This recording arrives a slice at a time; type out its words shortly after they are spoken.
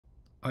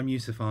I'm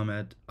Yousif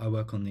Ahmed. I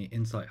work on the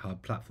Insight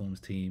Hub platforms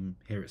team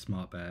here at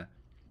SmartBear,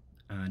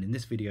 and in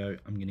this video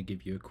I'm going to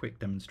give you a quick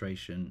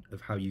demonstration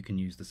of how you can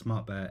use the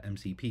SmartBear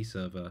MCP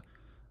server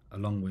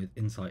along with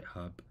Insight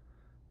Hub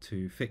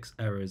to fix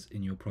errors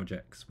in your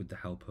projects with the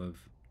help of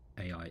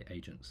AI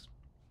agents.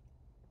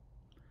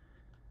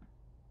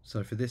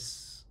 So for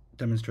this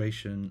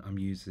demonstration I'm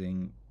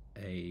using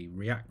a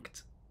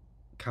React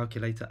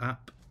calculator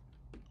app,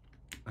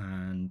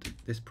 and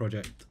this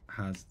project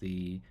has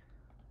the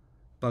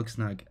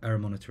BugSnag error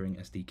monitoring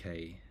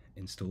SDK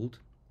installed,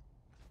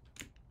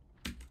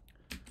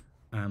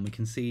 and we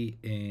can see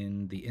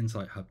in the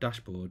Insight Hub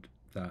dashboard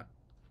that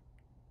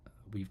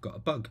we've got a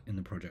bug in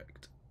the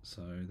project.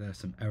 So there's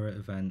some error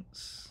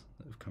events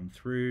that have come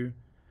through,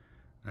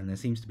 and there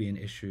seems to be an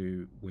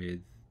issue with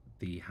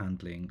the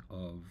handling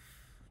of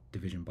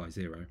division by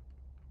zero.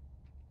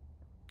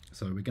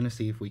 So we're going to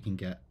see if we can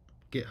get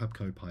GitHub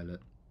Co-pilot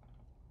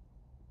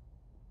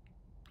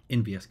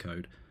in VS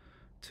Code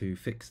to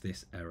fix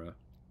this error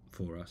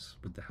for us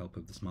with the help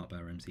of the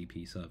SmartBear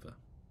MCP server.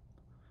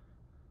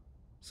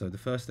 So the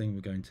first thing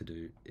we're going to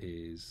do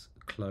is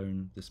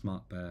clone the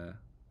SmartBear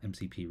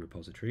MCP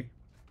repository.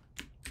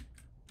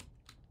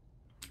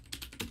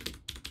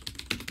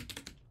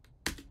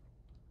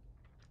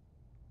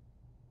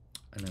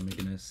 And then we're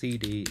going to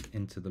cd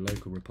into the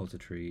local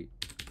repository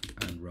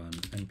and run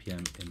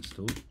npm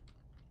install.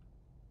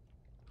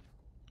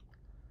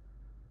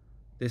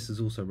 This has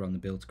also run the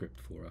build script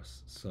for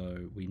us,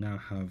 so we now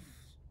have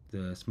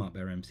the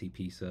SmartBear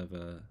MCP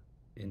server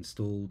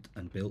installed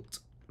and built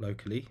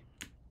locally.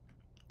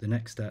 The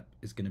next step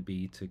is going to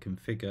be to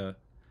configure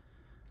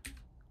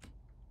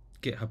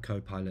GitHub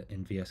Copilot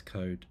in VS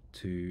Code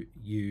to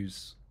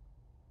use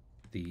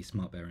the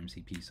SmartBear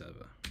MCP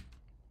server.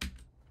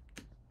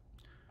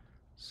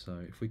 So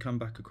if we come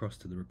back across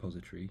to the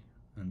repository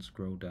and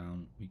scroll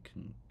down, we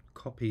can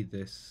copy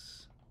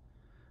this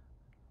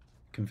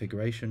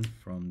configuration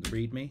from the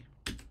README,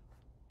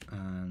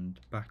 and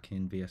back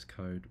in VS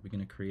Code we're going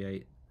to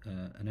create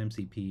an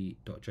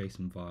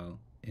mcp.json file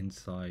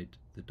inside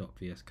the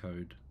 .vs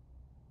code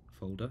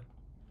folder,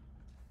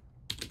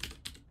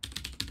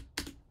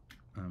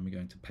 and we're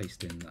going to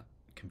paste in that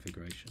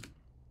configuration.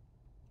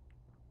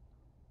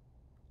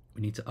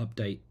 We need to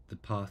update the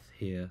path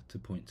here to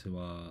point to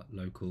our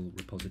local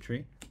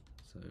repository,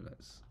 so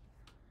let's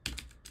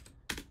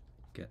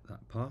get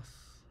that path.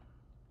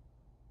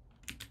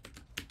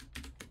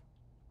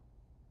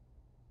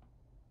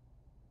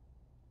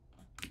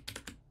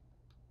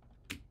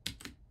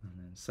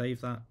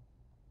 Save that,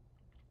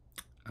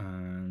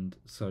 and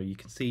so you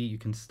can see you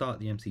can start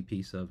the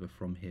MCP server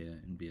from here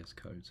in VS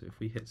Code. So if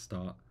we hit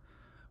start,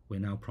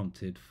 we're now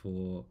prompted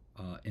for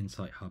our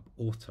Insight Hub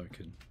auth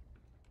token,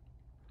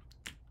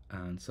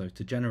 and so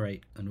to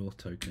generate an auth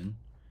token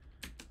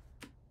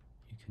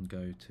you can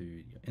go to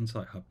your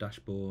Insight Hub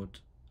dashboard,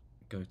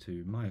 go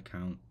to my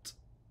account,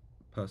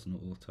 personal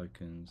auth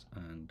tokens,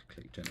 and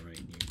click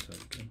generate new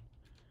token.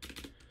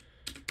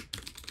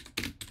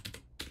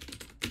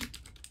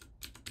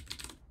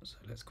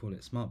 Let's call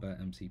it SmartBear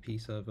MCP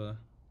server.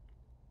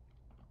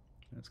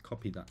 Let's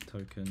copy that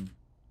token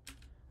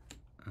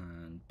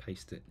and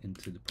paste it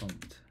into the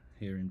prompt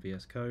here in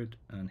VS Code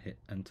and hit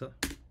enter.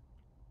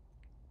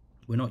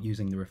 We're not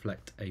using the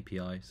reflect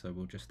API, so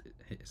we'll just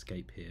hit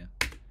escape here.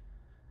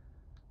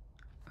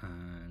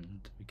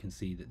 And we can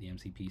see that the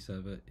MCP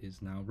server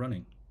is now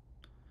running.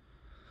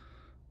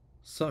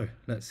 So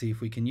let's see if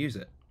we can use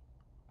it.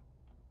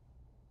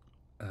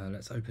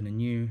 Let's open a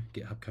new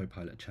GitHub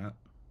Copilot chat,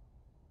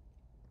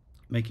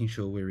 making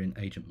sure we're in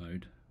agent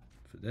mode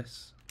for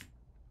this.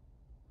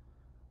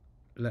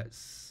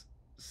 Let's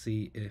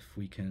see if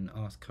we can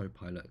ask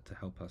Copilot to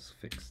help us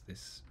fix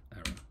this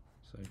error.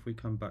 So if we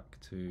come back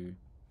to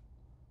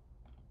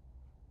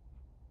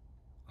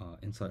our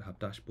Insight Hub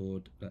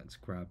dashboard, let's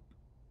grab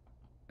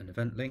an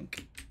event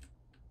link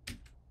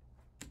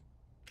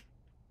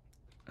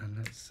and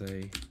let's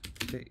say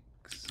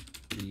fix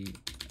the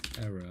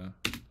error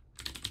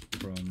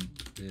from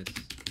this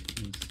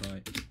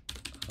Insight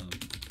Hub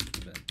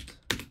event,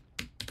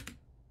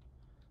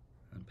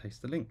 and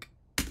paste the link.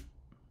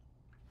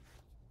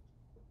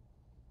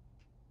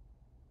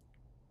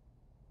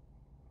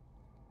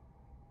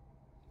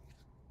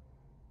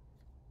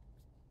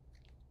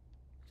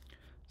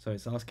 So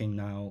it's asking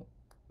now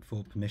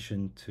for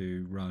permission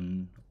to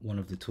run one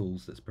of the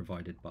tools that's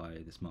provided by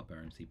the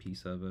SmartBear MCP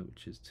server,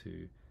 which is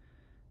to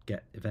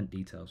get event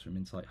details from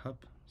Insight Hub.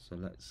 So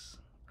let's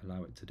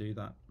allow it to do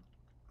that.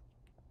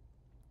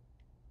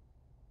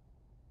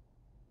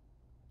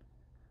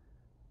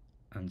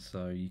 And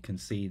so you can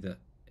see that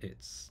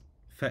it's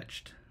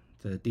fetched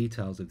the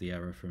details of the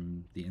error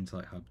from the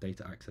Insight Hub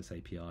Data Access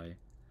API.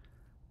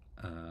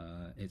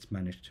 It's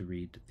managed to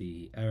read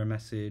the error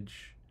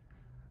message,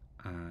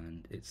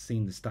 and it's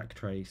seen the stack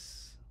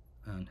trace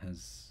and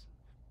has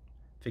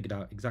figured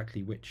out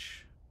exactly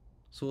which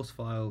source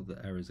file the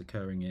error is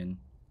occurring in,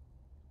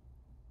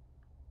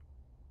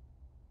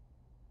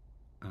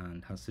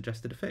 and has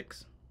suggested a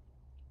fix.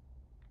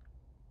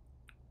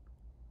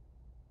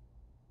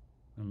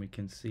 and we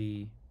can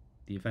see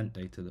the event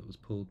data that was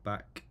pulled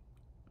back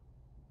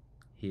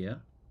here,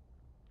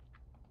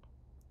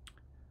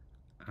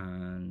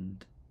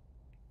 and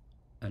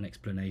an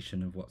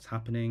explanation of what's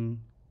happening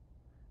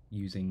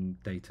using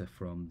data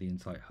from the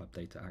Insight Hub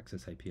Data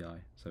Access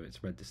API. So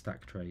it's read the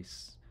stack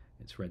trace,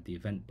 it's read the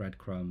event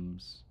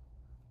breadcrumbs,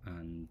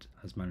 and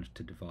has managed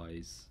to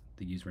devise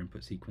the user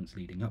input sequence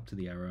leading up to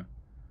the error,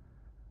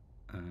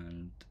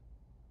 and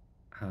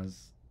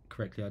has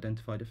correctly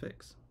identified a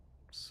fix.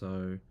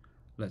 So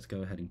let's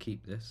go ahead and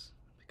keep this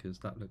because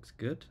that looks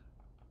good.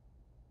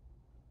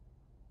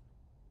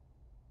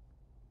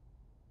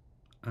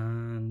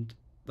 And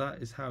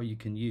that is how you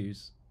can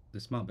use the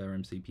SmartBear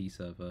MCP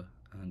server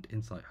and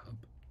Insight Hub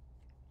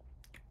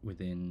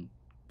within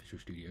Visual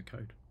Studio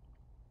Code.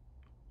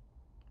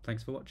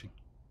 Thanks for watching.